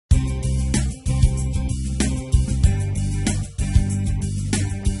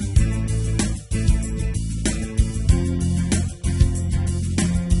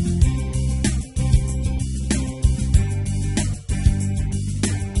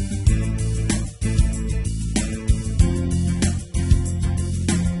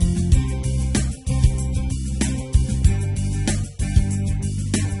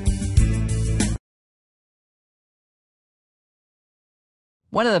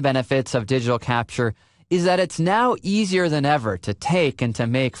One of the benefits of digital capture is that it's now easier than ever to take and to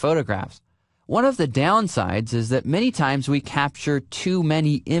make photographs. One of the downsides is that many times we capture too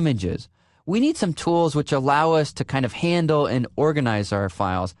many images. We need some tools which allow us to kind of handle and organize our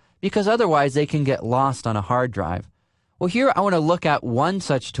files, because otherwise they can get lost on a hard drive. Well, here I want to look at one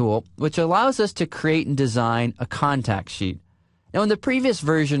such tool which allows us to create and design a contact sheet. Now, in the previous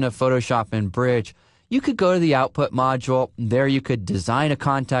version of Photoshop and Bridge, you could go to the output module. There you could design a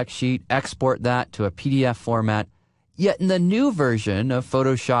contact sheet, export that to a PDF format. Yet in the new version of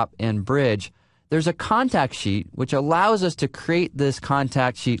Photoshop and Bridge, there's a contact sheet which allows us to create this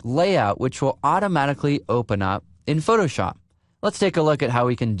contact sheet layout which will automatically open up in Photoshop. Let's take a look at how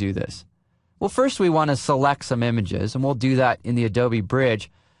we can do this. Well, first we want to select some images, and we'll do that in the Adobe Bridge.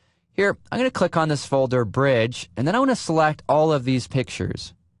 Here, I'm going to click on this folder, Bridge, and then I want to select all of these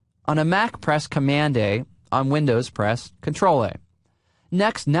pictures. On a Mac, press Command-A. On Windows, press Control-A.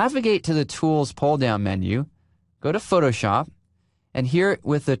 Next, navigate to the Tools pull-down menu, go to Photoshop, and here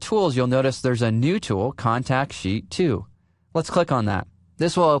with the tools, you'll notice there's a new tool, Contact Sheet 2. Let's click on that.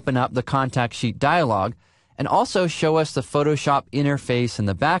 This will open up the Contact Sheet dialog, and also show us the Photoshop interface in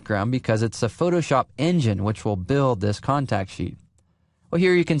the background because it's the Photoshop engine which will build this contact sheet. Well,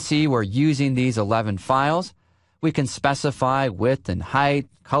 here you can see we're using these 11 files. We can specify width and height,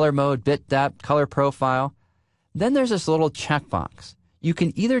 color mode, bit depth, color profile. Then there's this little checkbox. You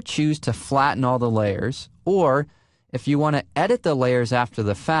can either choose to flatten all the layers, or if you want to edit the layers after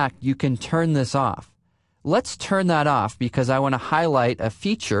the fact, you can turn this off. Let's turn that off because I want to highlight a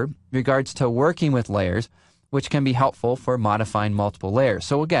feature in regards to working with layers, which can be helpful for modifying multiple layers.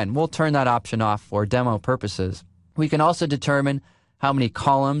 So again, we'll turn that option off for demo purposes. We can also determine how many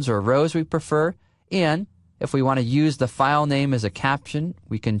columns or rows we prefer, and if we want to use the file name as a caption,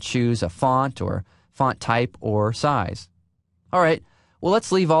 we can choose a font or font type or size. All right, well,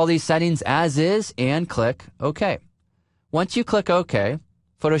 let's leave all these settings as is and click OK. Once you click OK,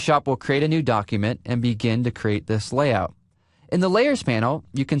 Photoshop will create a new document and begin to create this layout. In the Layers panel,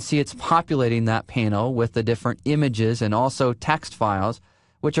 you can see it's populating that panel with the different images and also text files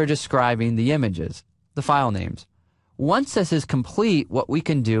which are describing the images, the file names. Once this is complete, what we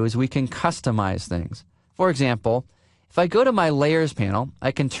can do is we can customize things. For example, if I go to my Layers panel,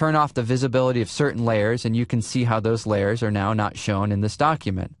 I can turn off the visibility of certain layers, and you can see how those layers are now not shown in this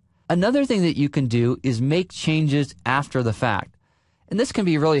document. Another thing that you can do is make changes after the fact, and this can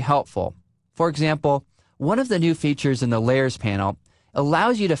be really helpful. For example, one of the new features in the Layers panel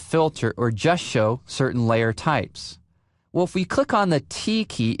allows you to filter or just show certain layer types. Well, if we click on the T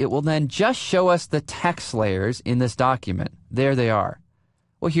key, it will then just show us the text layers in this document. There they are.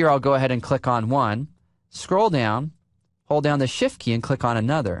 Well, here I'll go ahead and click on one, scroll down, hold down the Shift key and click on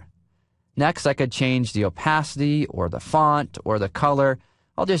another. Next, I could change the opacity or the font or the color.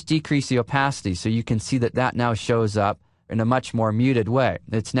 I'll just decrease the opacity so you can see that that now shows up in a much more muted way.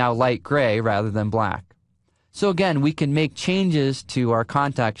 It's now light gray rather than black. So again, we can make changes to our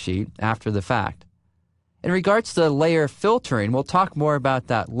contact sheet after the fact. In regards to layer filtering, we'll talk more about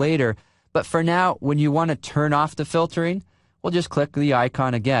that later, but for now, when you want to turn off the filtering, we'll just click the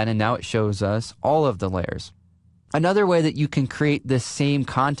icon again, and now it shows us all of the layers. Another way that you can create this same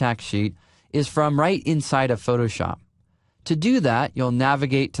contact sheet is from right inside of Photoshop. To do that, you'll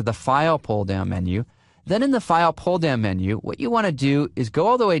navigate to the File pull-down menu. Then in the File pull-down menu, what you want to do is go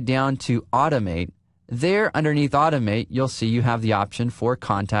all the way down to Automate. There, underneath Automate, you'll see you have the option for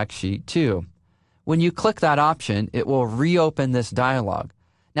Contact Sheet 2. When you click that option, it will reopen this dialog.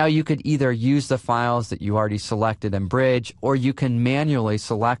 Now, you could either use the files that you already selected in Bridge, or you can manually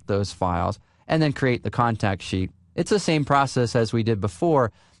select those files and then create the contact sheet. It's the same process as we did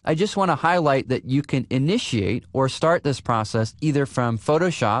before. I just want to highlight that you can initiate or start this process either from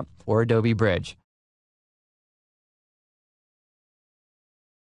Photoshop or Adobe Bridge.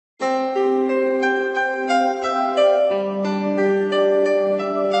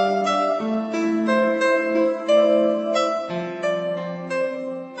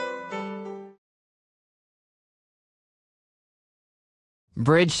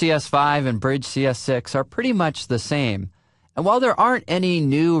 Bridge CS5 and Bridge CS6 are pretty much the same. And while there aren't any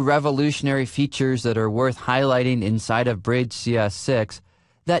new revolutionary features that are worth highlighting inside of Bridge CS6,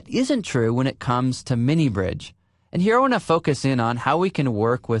 that isn't true when it comes to Mini Bridge. And here I want to focus in on how we can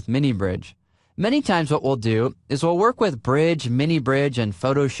work with Mini Bridge. Many times what we'll do is we'll work with Bridge, Mini Bridge, and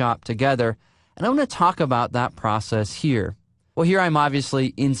Photoshop together, and I want to talk about that process here. Well, here I'm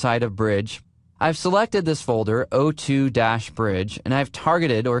obviously inside of Bridge. I've selected this folder, O2-Bridge, and I've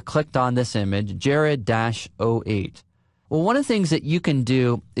targeted or clicked on this image, Jared-08. Well, one of the things that you can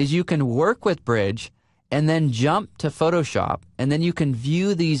do is you can work with Bridge and then jump to Photoshop, and then you can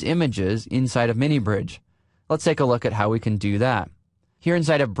view these images inside of MiniBridge. Let's take a look at how we can do that. Here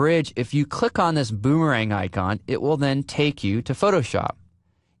inside of Bridge, if you click on this boomerang icon, it will then take you to Photoshop.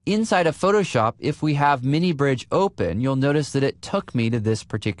 Inside of Photoshop, if we have MiniBridge open, you'll notice that it took me to this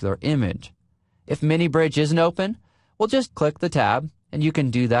particular image. If MiniBridge isn't open, we'll just click the tab, and you can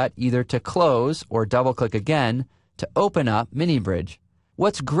do that either to close or double-click again to open up MiniBridge.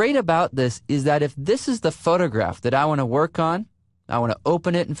 What's great about this is that if this is the photograph that I want to work on, I want to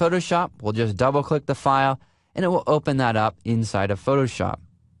open it in Photoshop, we'll just double-click the file, and it will open that up inside of Photoshop.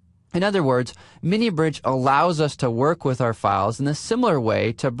 In other words, MiniBridge allows us to work with our files in a similar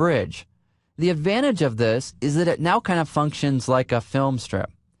way to Bridge. The advantage of this is that it now kind of functions like a film strip.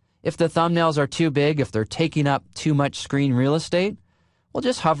 If the thumbnails are too big, if they're taking up too much screen real estate, we'll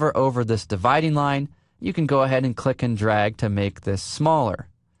just hover over this dividing line. You can go ahead and click and drag to make this smaller.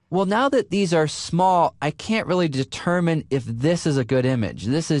 Well, now that these are small, I can't really determine if this is a good image.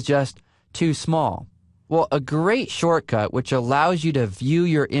 This is just too small. Well, a great shortcut which allows you to view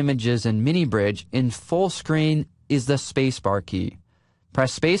your images in MiniBridge in full screen is the spacebar key.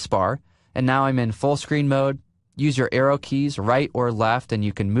 Press spacebar, and now I'm in full screen mode. Use your arrow keys right or left, and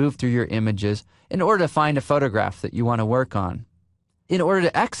you can move through your images in order to find a photograph that you want to work on. In order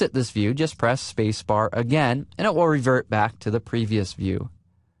to exit this view, just press spacebar again, and it will revert back to the previous view.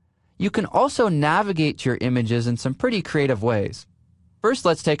 You can also navigate to your images in some pretty creative ways. First,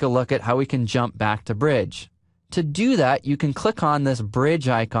 let's take a look at how we can jump back to Bridge. To do that, you can click on this Bridge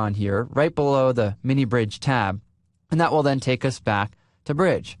icon here, right below the MiniBridge tab, and that will then take us back to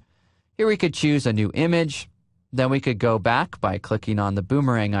Bridge. Here we could choose a new image, then we could go back by clicking on the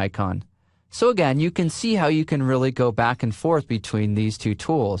boomerang icon. So again, you can see how you can really go back and forth between these two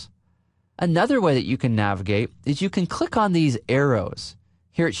tools. Another way that you can navigate is you can click on these arrows.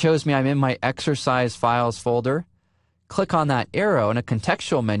 Here it shows me I'm in my exercise files folder. Click on that arrow and a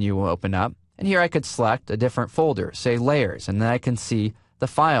contextual menu will open up, and here I could select a different folder, say layers, and then I can see the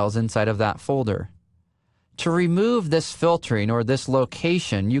files inside of that folder. To remove this filtering or this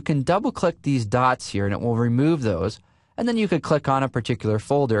location, you can double-click these dots here and it will remove those, and then you could click on a particular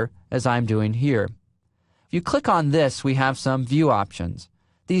folder, as I'm doing here. If you click on this, we have some view options.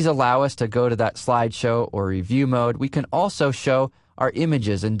 These allow us to go to that slideshow or review mode. We can also show our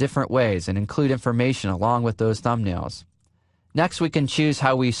images in different ways and include information along with those thumbnails. Next, we can choose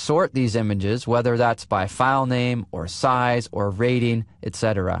how we sort these images, whether that's by file name or size or rating,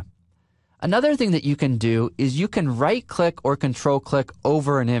 etc. Another thing that you can do is you can right-click or control-click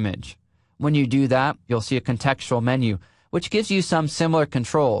over an image. When you do that, you'll see a contextual menu, which gives you some similar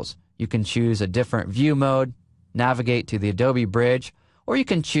controls. You can choose a different view mode, navigate to the Adobe Bridge, or you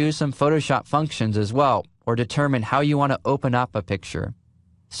can choose some Photoshop functions as well, or determine how you want to open up a picture.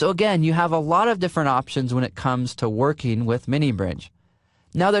 So again, you have a lot of different options when it comes to working with MiniBridge.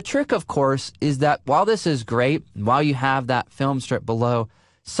 Now the trick, of course, is that while this is great, while you have that film strip below,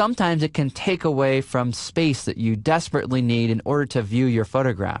 sometimes it can take away from space that you desperately need in order to view your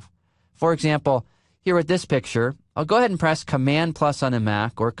photograph. For example, here with this picture, I'll go ahead and press Command+ on a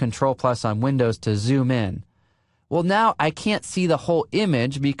Mac or Control+ on Windows to zoom in. Well, now I can't see the whole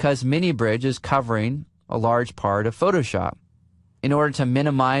image because MiniBridge is covering a large part of Photoshop. In order to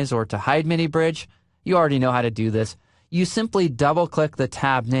minimize or to hide MiniBridge, you already know how to do this. You simply double-click the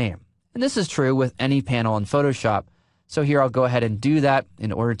tab name. And this is true with any panel in Photoshop. So here I'll go ahead and do that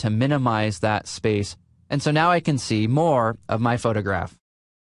in order to minimize that space. And so now I can see more of my photograph.